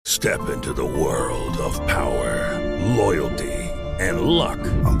Step into the world of power, loyalty, and luck.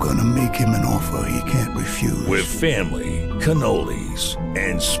 I'm gonna make him an offer he can't refuse. With family, cannolis,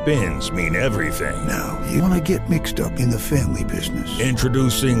 and spins mean everything. Now, you wanna get mixed up in the family business.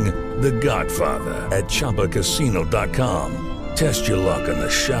 Introducing The Godfather at ChumbaCasino.com. Test your luck in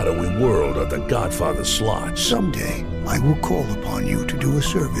the shadowy world of The Godfather slot. Someday, I will call upon you to do a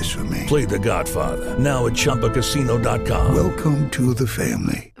service for me. Play The Godfather now at ChumbaCasino.com. Welcome to the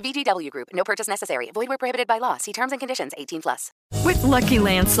family. VGW Group. No purchase necessary. Void where prohibited by law. See terms and conditions. 18+. With Lucky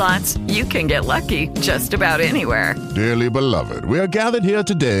Land Slots, you can get lucky just about anywhere. Dearly beloved, we are gathered here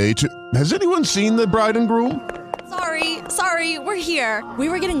today to... Has anyone seen the bride and groom? Sorry, we're here. We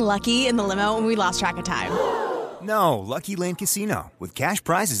were getting lucky in the limo and we lost track of time. No, Lucky Land Casino, with cash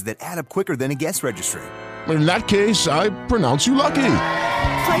prizes that add up quicker than a guest registry. In that case, I pronounce you lucky.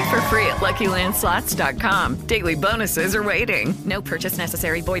 Play for free at LuckyLandSlots.com. Daily bonuses are waiting. No purchase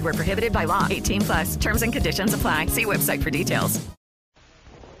necessary. Void where prohibited by law. 18+. Terms and conditions apply. See website for details.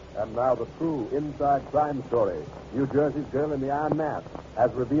 And now the true inside crime story. New Jersey's Girl in the Iron Mask,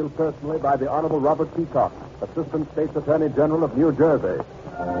 as revealed personally by the Honorable Robert Peacock, Assistant State's Attorney General of New Jersey.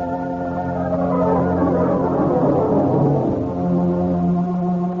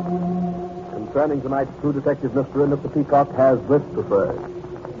 Concerning tonight's true detective mystery, Mr. Peacock has this to say.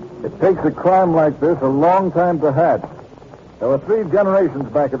 It takes a crime like this a long time to hatch. There were 3 generations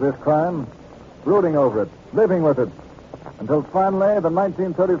back of this crime, brooding over it, living with it, until finally the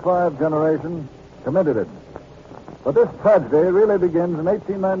 1935 generation committed it. But this tragedy really begins in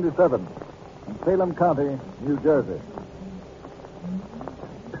 1897 in Salem County, New Jersey.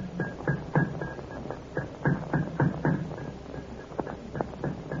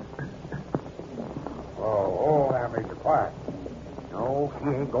 Oh, there, Major, quiet. No, she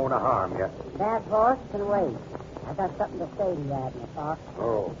ain't going to harm you. That horse can wait. I got something to say to you, Abner Fox.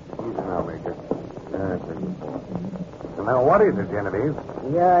 Oh, easy now, Major. That's a good boy. So now, what is it, Genevieve?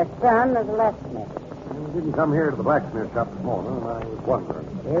 Your son has left me. You didn't come here to the blacksmith shop this morning, and I was wondering.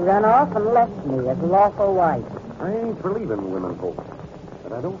 He ran off and left me, his lawful wife. I ain't for leaving women folks,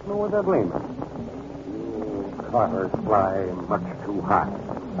 but I don't know whether I blame him. You Carters fly much too high.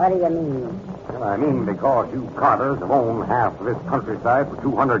 What do you mean? Well, I mean because you Carters have owned half of this countryside for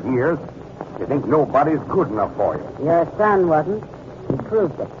 200 years, you think nobody's good enough for you. Your son wasn't. He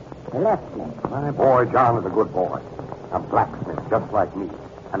proved it. He left me. My boy John is a good boy. A blacksmith just like me.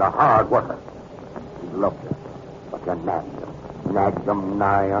 And a hard worker. He loved you. But you nagged him. Nagged him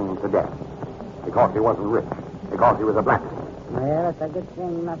nigh unto death. Because he wasn't rich. Because he was a blacksmith. Well, it's a good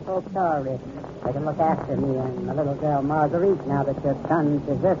thing my folks are rich. They can look after me and the little girl Marguerite now that your son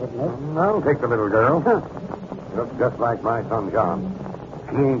deserted me. I'll take the little girl. Looks just like my son John.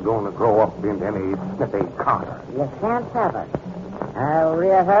 She ain't going to grow up into any snippy Carter. You can't have her. I'll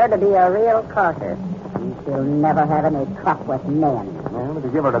rear her to be a real Carter. And she'll never have any truck with men. Well, if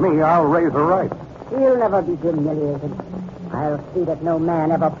you give her to me, I'll raise her right. She'll never be humiliated. I'll see that no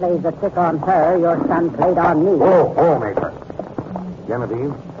man ever plays a trick on her your son played on me. Oh, Major.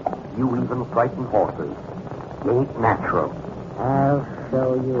 Genevieve, you even frighten horses. You ain't natural. I'll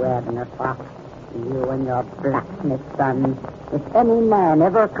show you, Abner Fox. You and your blacksmith son. If any man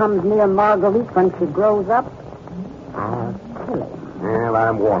ever comes near Marguerite when she grows up, I'll kill him. Well,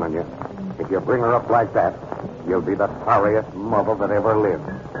 I'm warning you. If you bring her up like that, you'll be the sorriest mother that ever lived.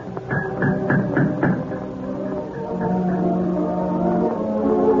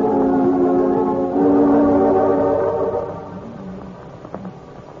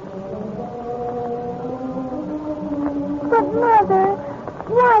 But, Mother,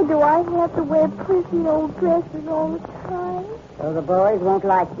 why do I have to wear pretty old dresses all the time? So the boys won't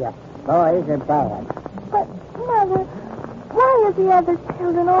like you. Boys are bad. But, Mother, why are the other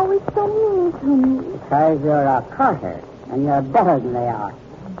children always so mean to me? Because you're a Carter, and you're better than they are.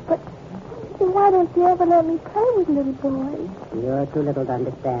 But why don't you ever let me play with little boys? You're too little to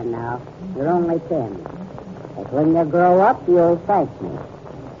understand now. You're only 10. But when you grow up, you'll thank me.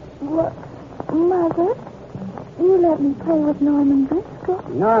 What, Mother? You let me play with Norman Driscoll.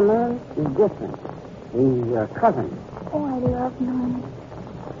 Norman is different. He's your cousin. Oh, I love Norman.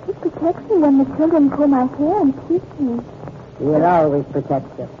 He protects me when the children pull my hair and kiss me. He'll always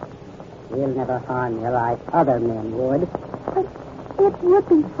protect you. He'll never harm you like other men would. But it would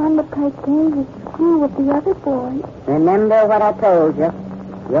be fun to play games at school with the other boys. Remember what I told you.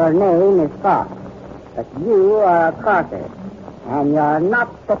 Your name is Fox, but you are a Carter, and you're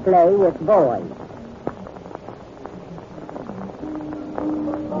not to play with boys.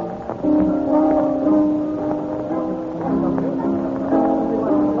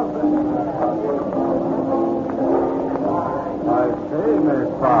 I say, Miss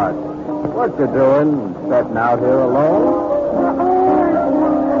Park. What you doing? Setting out here alone?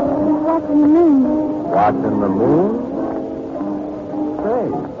 Watching the moon. Watching the moon? Say,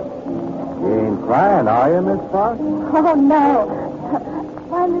 you ain't crying, are you, Miss Park? Oh, no.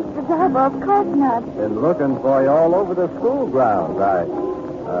 Why, Mr. Darbo, of course not. Been looking for you all over the school grounds.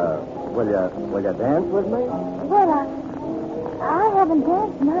 Will you dance with me? Well, I haven't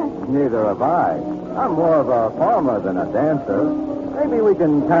danced much. Neither have I. I'm more of a farmer than a dancer. Maybe we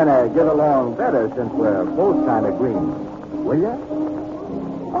can kind of get along better since we're both kind of green. Will you?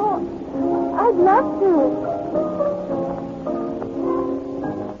 Oh, I'd love to.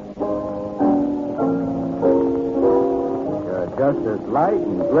 You're just as light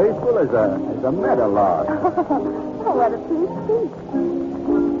and graceful as a meadowlark. Oh, what a sweet speech.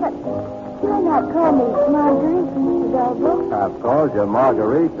 But why not call me Marguerite, Mr. Darbo? I've called you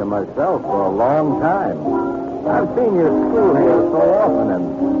Marguerite to myself for a long time. I've seen you at school here so often and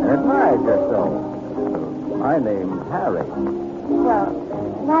admired you so. My name's Harry. Well,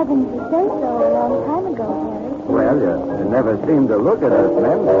 why didn't you say so a long time ago, Harry? Well, you never seem to look at us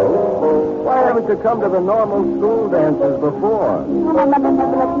men, though. Why haven't you come to the normal school dances before? Well, my mother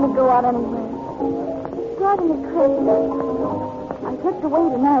never lets me go out anywhere. It's driving me crazy. I slipped away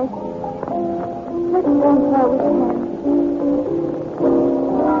tonight. Let's dance while we can.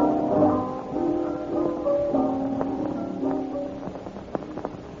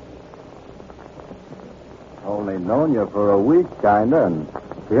 Only known you for a week, kinda, and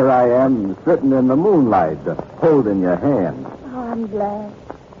here I am sitting in the moonlight, holding your hand. Oh, I'm glad.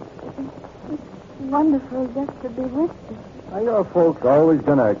 It's wonderful just to be with you. Are your folks always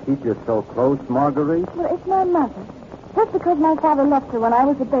gonna keep you so close, Marguerite? Well, it's my mother. Just because my father left her when I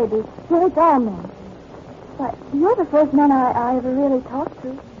was a baby, she hates all men. But you're the first man I ever really talked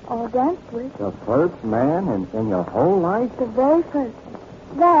to or danced with. The first man in your whole life? The very first.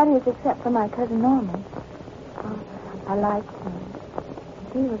 That is, except for my cousin Norman. Oh, I liked him.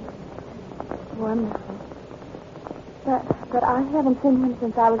 He was wonderful. But I haven't seen him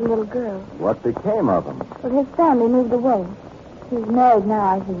since I was a little girl. What became of him? Well, his family moved away. He's married now,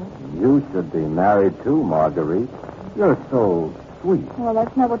 I hear. You should be married too, Marguerite. You're so sweet. Well,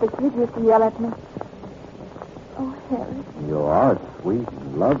 that's not what the kids used to yell at me. Oh, Harry. You are sweet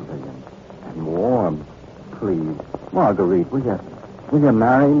and lovely and warm. Please, Marguerite, will you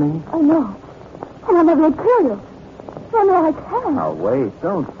marry me? Oh, no. Oh, my mother would kill you. Oh, no, I can't. Now, wait.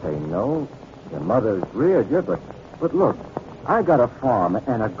 Don't say no. Your mother's reared you, but look, I got a farm,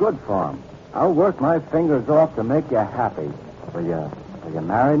 and a good farm. I'll work my fingers off to make you happy. Will you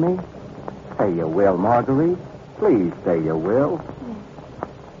marry me? Say you will, Marguerite. Please say you will.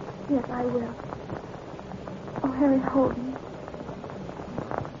 Yes, I will. Oh, Harry, hold me.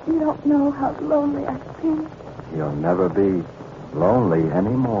 You don't know how lonely I feel. You'll never be lonely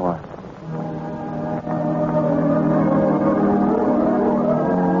anymore.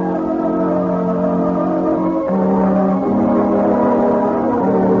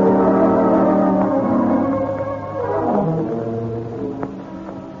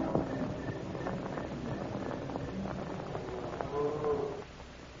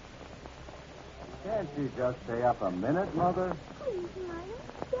 Can't you just stay up a minute, Mother? Please, Mother.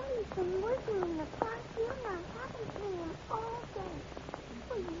 Daddy's been working in the park here, and I haven't seen him all day.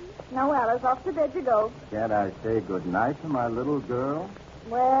 Please. Now, Alice, off to bed you go. Can't I say good night to my little girl?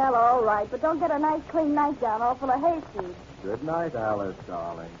 Well, all right, but don't get a nice clean nightgown all full of hayseed. Good night, Alice,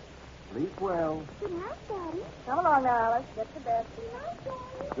 darling. Sleep well. Good night, Daddy. Come along now, Alice. Get to bed. Good night,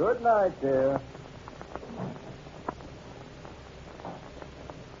 Daddy. Good night, dear.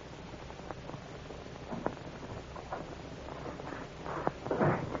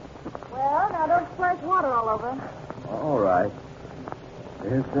 Well, now don't splash water all over. All right.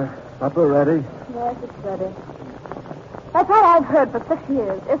 Is supper ready? Yes, it's ready. That's all I've heard for 6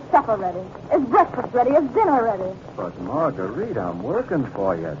 years. Is supper ready? Is breakfast ready? Is dinner ready? But, Marguerite, I'm working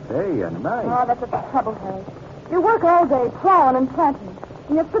for you day and night. Oh, that's the trouble, Harry. You work all day plowing and planting,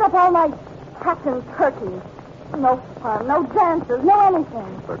 and you sit up all night hatching turkeys. No fun, no dances, no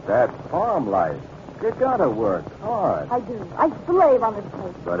anything. But that's farm life. You gotta work hard. I do. I slave on this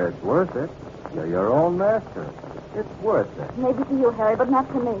place. But it's worth it. You're your own master. It's worth it. Maybe to you, Harry, but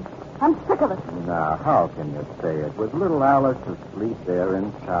not to me. I'm sick of it. Now, how can you say it? With little Alice asleep there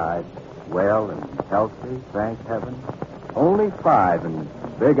inside, well and healthy, thank heaven. Only 5 and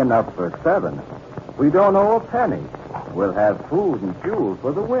big enough for 7. We don't owe a penny. We'll have food and fuel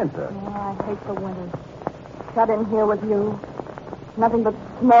for the winter. Oh, I hate the winter. Shut in here with you. Nothing but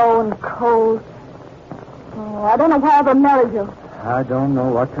snow and cold. Oh, I don't know why I ever married you. I don't know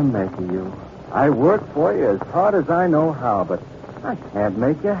what to make of you. I work for you as hard as I know how, but I can't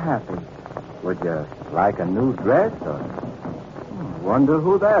make you happy. Would you like a new dress or... Wonder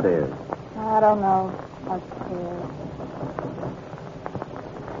who that is. I don't know. Upstairs.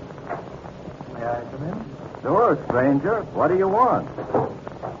 May I come in? Sure, stranger. What do you want?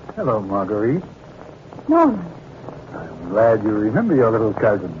 Hello, Marguerite. Norman. I'm glad you remember your little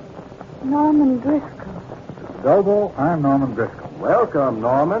cousin. Norman Driscoll. Delbo, I'm Norman Driscoll. Welcome,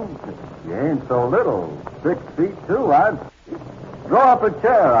 Norman. You ain't so little. 6 feet, too. I'd... Draw up a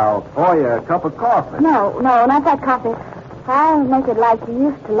chair. I'll pour you a cup of coffee. No, not that coffee. I'll make it like you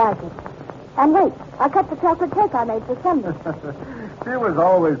used to like it. And wait, I cut the chocolate cake I made for Sunday. She was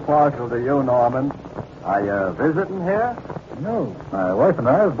always partial to you, Norman. Are you visiting here? No. My wife and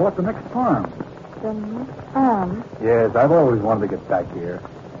I have bought the next farm. The next farm? Yes, I've always wanted to get back here.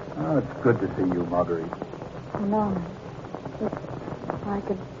 Oh, it's good to see you, Marguerite. Norman, it's like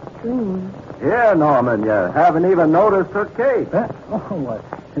a dream. Here, Norman, you haven't even noticed her cake. Huh? Oh,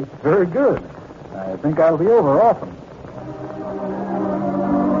 it's very good. I think I'll be over often.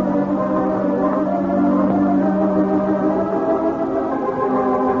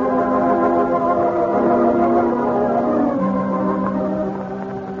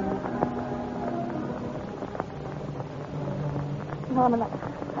 Norman,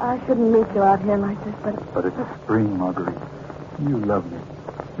 I shouldn't meet you out here like this, But it's spring, Marguerite. You love me.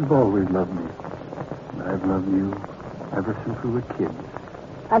 You've always loved me. And I've loved you ever since we were kids.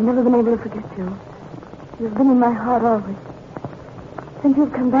 I've never been able to forget you. You've been in my heart always. Since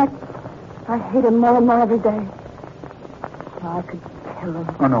you've come back, I hate him more and more every day. Oh, I could kill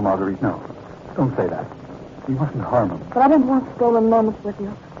him. Oh, no, Marguerite, no. Don't say that. You mustn't harm him. But I don't want stolen moments with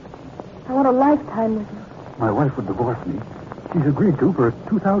you. I want a lifetime with you. My wife would divorce me. She's agreed to for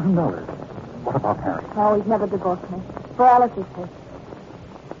 $2,000. What about Harry? No, he's never divorced me. For Alice's sake.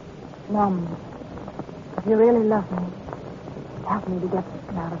 Norman, if you really love me, help me to get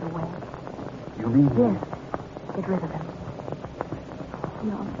him out of the way. You mean? Yes. Get rid of him.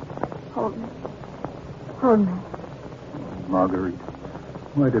 No. Hold me. Hold me. Marguerite,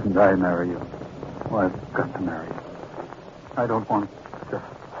 why didn't I marry you? Well, I've got to marry you. I don't want just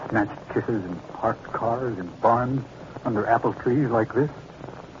snatched kisses and parked cars and barns under apple trees like this.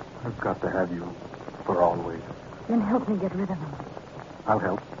 I've got to have you for always. Then help me get rid of him. I'll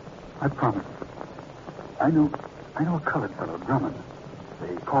help. I promise. I know a colored fellow, Drummond.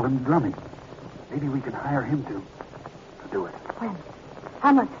 They call him Drummy. Maybe we can hire him to do it. When?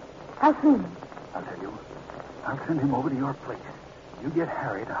 How much? How soon? I'll tell you. I'll send him over to your place. You get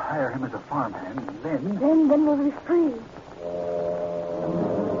Harry to hire him as a farmhand, and then... Then we'll be free.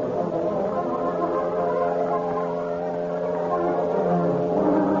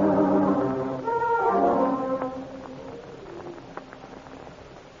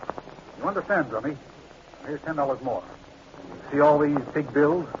 You understand, Drummy? Here's $10 more. You see all these big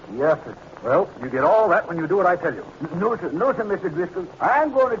bills? Yes, sir. Well, you get all that when you do what I tell you. No, sir, Mr. Driscoll.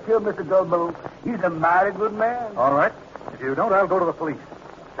 I'm going to kill Mr. Dulbo. He's a mighty good man. All right. If you don't, I'll go to the police.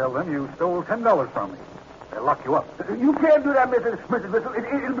 Tell them you stole $10 from me. They'll lock you up. You can't do that, Mr. Driscoll.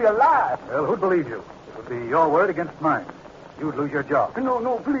 It'll be a lie. Well, who'd believe you? It would be your word against mine. You'd lose your job.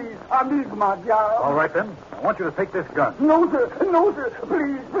 No, please. I need my job. All right, then. I want you to take this gun. No, sir.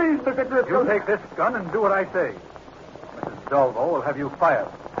 Please, Mr. Driscoll. You take this gun and do what I say. Mrs. Dolvo will have you fired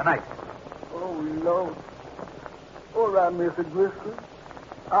tonight. Oh, Lord. All right, Mr. Driscoll.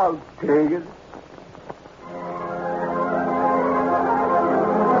 I'll take it.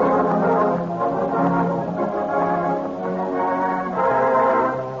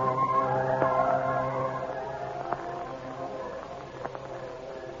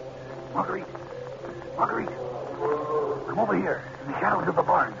 Marguerite. Come over here, in the shadows of the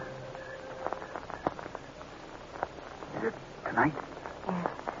barn. Is it tonight? Yes.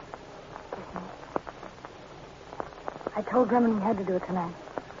 I told Drummond he had to do it tonight.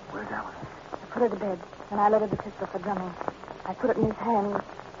 Where's Alice? I put her to bed, and I loaded the pistol for Drummond. I put it in his hand.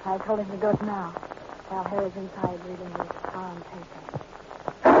 I told him to do it now, while Harry's inside reading his farm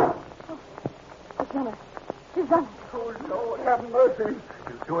paper. Oh, it's done it. She's done it. Oh, Lord, have mercy.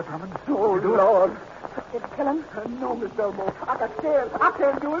 You do it, Drummond? Oh, Lord. Did it kill him? No, Miss Delmo. I got scared. I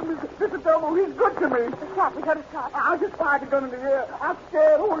can't do it. Mr. Delmo, he's good to me. The shot. We heard a shot. I just fired the gun in the air. I'm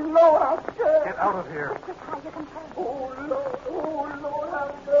scared. Oh, Lord, I'm scared. Get out of here. Just how you can tell. Oh, Lord,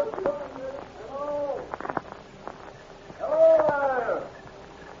 have mercy on me. Hello there.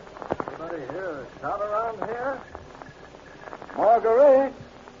 Anybody hear a shot around here? Marguerite.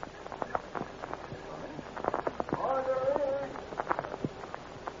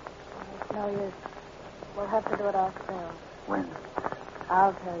 No use. We'll have to do it ourselves. When?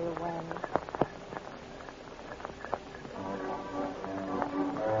 I'll tell you when.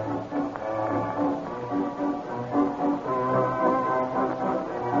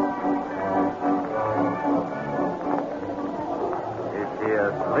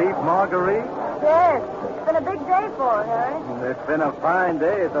 been a fine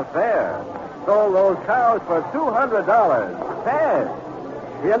day at the fair. Sold those cows for $200.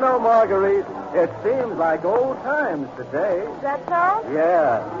 Cash. You know, Marguerite, it seems like old times today. Is that so?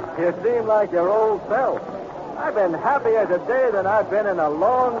 Yeah. You seem like your old self. I've been happier today than I've been in a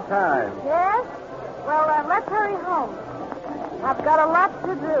long time. Yes? Well, let's hurry home. I've got a lot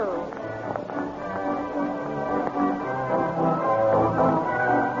to do.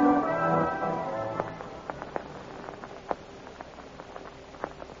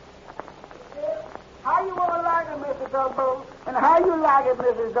 How you all like it, Mrs. Dumbo? And how you like it,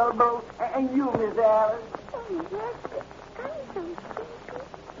 Mrs. Dumbo? And you, Miss Alice?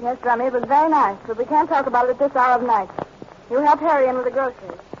 Yes, Drummy, it was very nice, but we can't talk about it at this hour of night. You help Harry in with the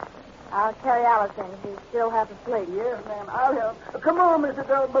groceries. I'll carry Alice in. She's still half asleep. Yes, ma'am. I'll help. Come on, Mr.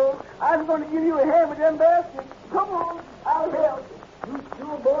 Dumbo. I'm going to give you a hand with them baskets. Come on. I'll help you. You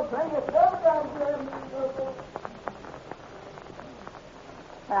sure boy playing yourself down there, Mr. Dumbo.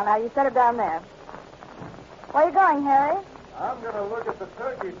 Well, now, you set it down there. Where are you going, Harry? I'm going to look at the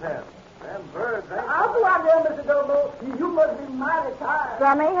turkey tent. Them birds ain't... I'll go out there, Mr. Dumbo. You must be mighty tired.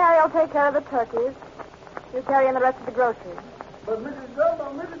 Drummy, Harry will take care of the turkeys. You carry in the rest of the groceries. But Mrs. Dumbo,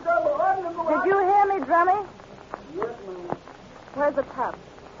 I'm going to go out... Did you hear me, Drummy? Yes, ma'am. Where's the tub?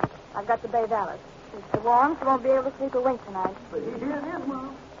 I've got to bathe Alice. She's so warm, she won't be able to sleep a wink tonight. But here it is,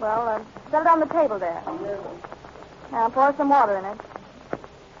 ma'am. Well, set it on the table there. Yes. Now, pour some water in it.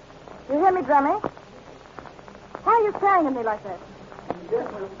 You hear me, Drummy? Why are you staring at me like that?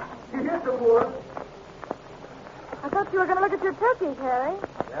 Yes, ma'am. Here's the water. I thought you were going to look at your turkeys, Harry.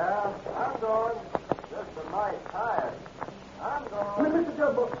 Yeah, I'm going. Just a mite tired. I'm going. Mr.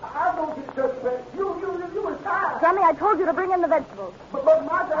 Dumbo, I'll go get the turkey back. You were tired. Drummy, I told you to bring in the vegetables. But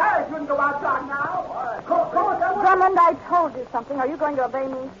Master Harry shouldn't go outside now. Why? Drummond, I told you something. Are you going to obey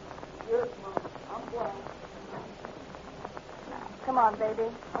me? Yes, ma'am. I'm going. Now, come on, baby.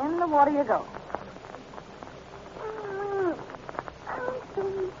 In the water you go. I'm so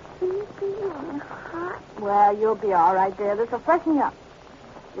sleepy and hot. Well, you'll be all right, dear. This'll freshen you up.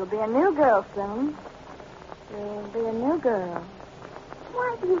 You'll be a new girl soon. You'll be a new girl.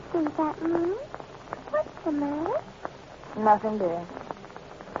 Why do you say that, Mom? What's the matter? Nothing, dear.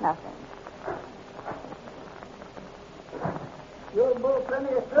 Nothing. You'll move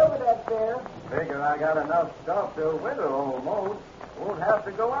plenty of silver that fair. Figure I got enough stuff till winter almost. Won't have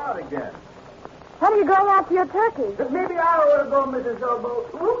to go out again. When are you going after your turkeys? Maybe I ought to go, Mrs. Dumbo.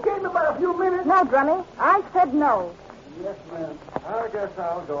 We came about a few minutes. No, Drummy. I said no. Yes, ma'am. I guess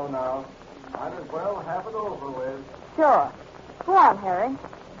I'll go now. Might as well have it over with. Sure. Go on, Harry.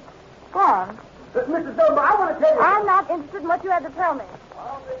 Go on. Mrs. Dumbo, I want to tell you... I'm not interested in what you had to tell me.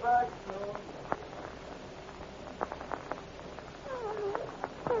 I'll be back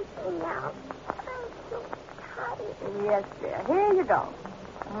soon. Now, I'm so tired. Yes, dear. Here you go.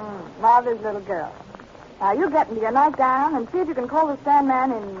 Mother's little girl. Now, you get into your nightgown and see if you can call the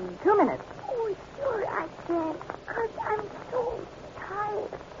Sandman in 2 minutes. Oh, sure I can, because I'm so tired.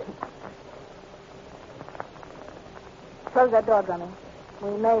 Close that door, Drummy.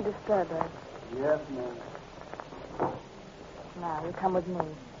 We may disturb her. Yes, ma'am. Now, you come with me.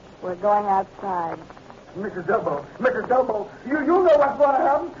 We're going outside. Mrs. Dumbo, you know what's going to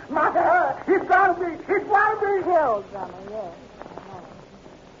happen. Master Harry, he's going to be killed, Drummy, yes.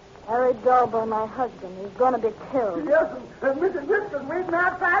 Harry Dolbo, my husband, is going to be killed. Yes, and Mrs. Whitaker's waiting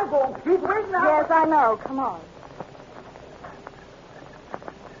outside for him. He's waiting out. Yes, I know. Come on.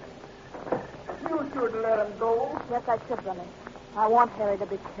 You shouldn't let him go. Yes, I should, Drummy. I want Harry to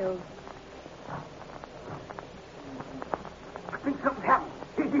be killed. I think something's happened.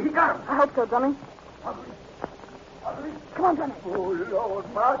 He got him. I hope so, Drummy. Ugly. Come on, Drummy. Oh, Lord,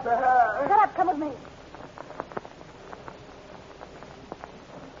 Master Harry. Shut up. Come with me.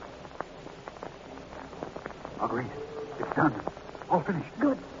 Marguerite, it's done. All finished.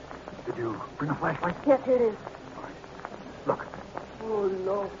 Good. Did you bring a flashlight? Yes, here it is. All right. Look. Oh,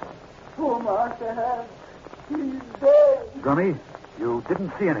 Lord. Poor Master Harry. He's dead. Drummy, you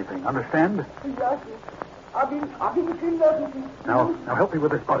didn't see anything, understand? Yes, sir. I didn't see nothing. Now help me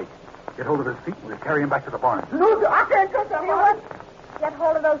with this body. Get hold of his feet and we'll carry him back to the barn. No, sir, I can't touch that body. Get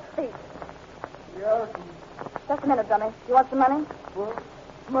hold of those feet. Yes, Just a minute, Drummy. You want some money? What?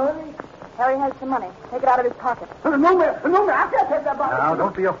 Money? Harry has some money. Take it out of his pocket. No, ma'am, I can't take that body. Now,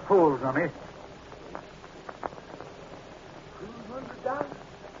 don't be a fool, Drummy. $200?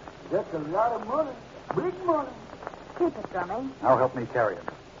 That's a lot of money. Big money. Keep it, Drummy. Now help me carry it.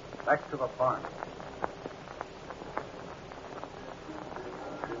 Back to the barn.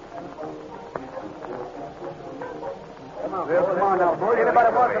 Come on now, boy.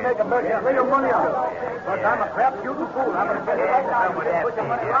 Anybody wants to make a bet, lay your money on it. But I'm a crap shooting fool. I'm going to get it right now. Put your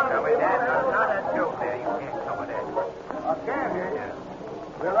money on it. Not a joke there. You can't cover that. I can, yeah.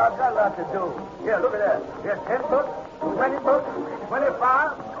 Well, I've got lots to do. Here, look at that. Here's 10 bucks, 20 bucks,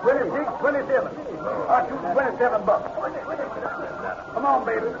 25, 26, 27. I'll shoot 27 bucks. Come on,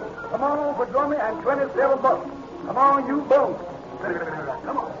 baby. Come on for Drummy and 27 bucks. Come on, you bones.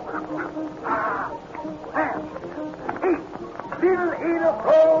 Come on. Ham. Eat. Little eater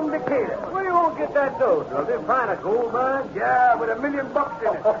from Decatur. Where you gonna get that dough, Drummy? Find a gold mine? Yeah, with $1 million in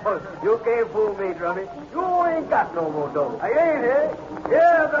it. You can't fool me, Drummy. You ain't got no more dough. I ain't, eh?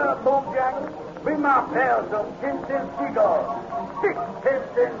 Here's a Bojack. Bring my pal some 10-cent cigars. 6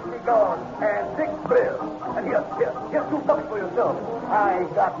 10-cent cigars and 6 bills. And here's $2 for yourself. I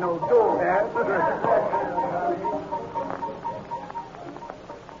ain't got no dough, man.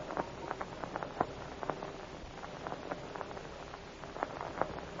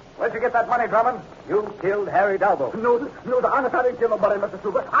 Where'd you get that money, Drummond? You killed Harry Dalbo. No, the honest, I didn't kill nobody, Mr.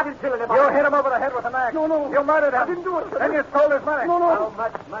 Super. I didn't kill anybody. You hit him over the head with an axe. No. You murdered him. I didn't do it. Then you stole his money. No. How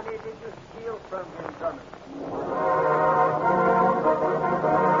much money did you steal from him, Drummond?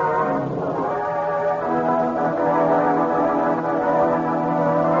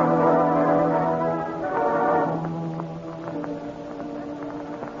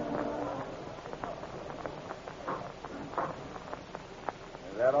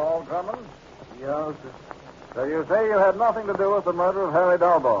 Drummond? Yes, sir. So you say you had nothing to do with the murder of Harry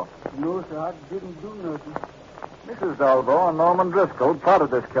Dalbo? No, sir. I didn't do nothing. Mrs. Dalbo and Norman Driscoll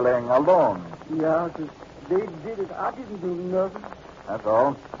plotted this killing alone. Yeah, sir. They did it. I didn't do nothing. That's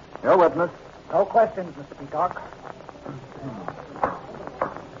all. Your witness. No questions, Mr. Peacock.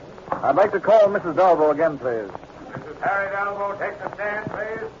 I'd like to call Mrs. Dalbo again, please. Mrs. Harry Dalbo, take the stand,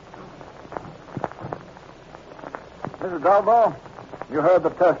 please. Mrs. Dalbo, you heard the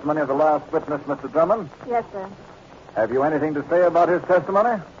testimony of the last witness, Mr. Drummond. Yes, sir. Have you anything to say about his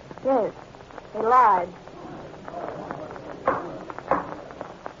testimony? Yes. He lied.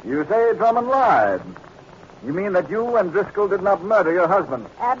 You say Drummond lied. You mean that you and Driscoll did not murder your husband?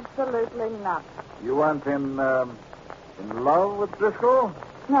 Absolutely not. You weren't in love with Driscoll?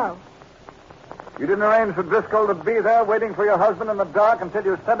 No. You didn't arrange for Driscoll to be there waiting for your husband in the dark until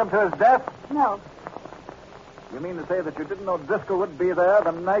you sent him to his death? No. You mean to say that you didn't know Driscoll would be there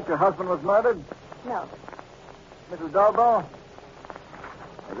the night your husband was murdered? No. Mrs. Dalbo,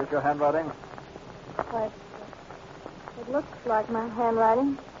 is this your handwriting? Why, it looks like my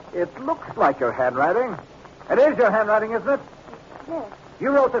handwriting. It looks like your handwriting. It is your handwriting, isn't it? Yes. You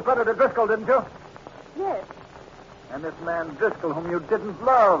wrote this letter to Driscoll, didn't you? Yes. And this man Driscoll, whom you didn't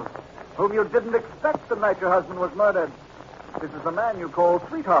love, whom you didn't expect the night your husband was murdered. This is the man you call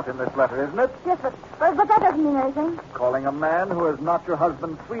sweetheart in this letter, isn't it? Yes, but that doesn't mean anything. Calling a man who is not your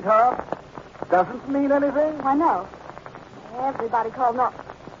husband's sweetheart doesn't mean anything? Why, no. Everybody called not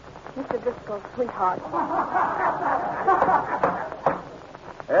Mr. Driscoll's sweetheart.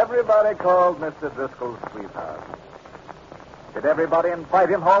 Everybody called Mr. Driscoll's sweetheart. Did everybody invite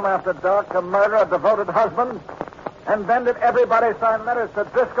him home after dark to murder a devoted husband? And then did everybody sign letters to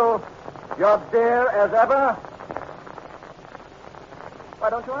Driscoll, your dear as ever? Why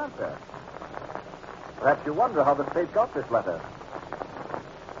don't you answer? Perhaps you wonder how the state got this letter.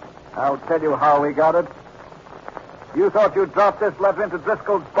 I'll tell you how we got it. You thought you dropped this letter into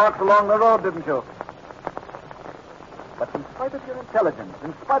Driscoll's box along the road, didn't you? But in spite of your intelligence,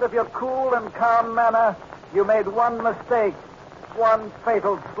 in spite of your cool and calm manner, you made one mistake, one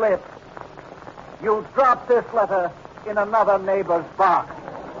fatal slip. You dropped this letter in another neighbor's box.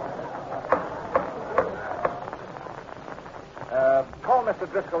 Call Mr.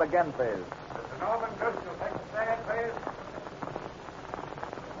 Driscoll again, please. Mr. Norman Driscoll, take the stand, please.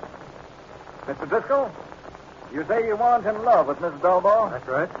 Mr. Driscoll, you say you weren't in love with Miss Dalbo? That's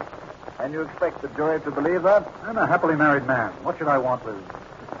right. And you expect the jury to believe that? I'm a happily married man. What should I want with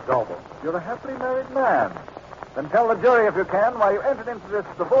Mrs. Dalbo? You're a happily married man. Then tell the jury, if you can, why you entered into this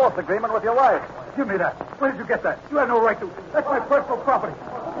divorce agreement with your wife. Give me that. Where did you get that? You have no right to. That's my personal property.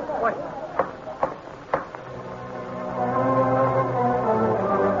 Why?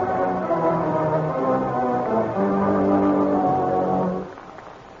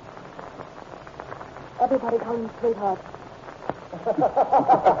 Everybody call him sweetheart.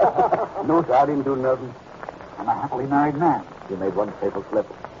 No, sir, I didn't do nothing. I'm a happily married man. You made one fatal slip.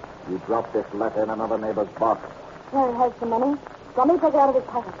 You dropped this letter in another neighbor's box. Harry has the money. Johnny took it out of his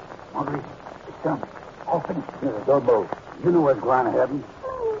pocket. Marguerite, it's done. All finished. Mrs. Dalbo, you know what's going to happen.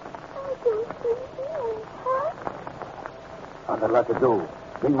 I've got a lot to do.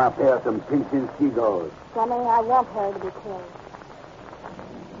 Bring my pair some pinching seagulls. Johnny, I want Harry to be killed.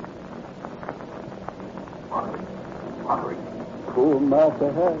 Hurry. Poor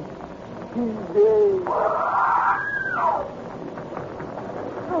Master Harry. He's dead.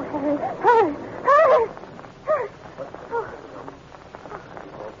 Oh, Harry. Harry! Harry! Harry!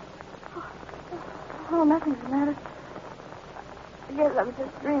 Oh, nothing's the matter. I guess I was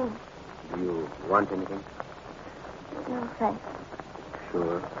just dreaming. Do you want anything? No, thanks.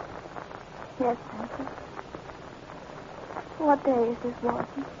 Sure. Yes, thank you. What day is this,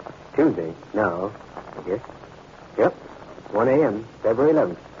 Watson? Tuesday. No, I guess. Yep. 1 a.m., February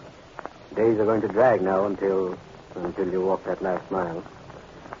 11th. Days are going to drag now until you walk that last mile.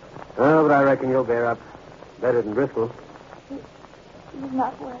 Oh, but I reckon you'll bear up better than Driscoll. He's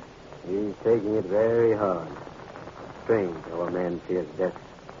not well. He's taking it very hard. Strange how a man fears death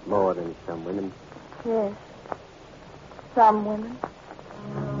more than some women. Yes. Some women.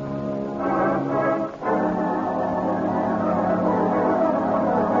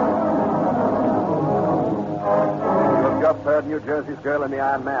 Just heard New Jersey's Girl in the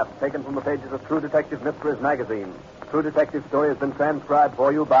Iron Mask, taken from the pages of True Detective Mysteries magazine. True Detective story has been transcribed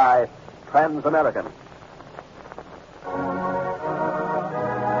for you by Trans-American.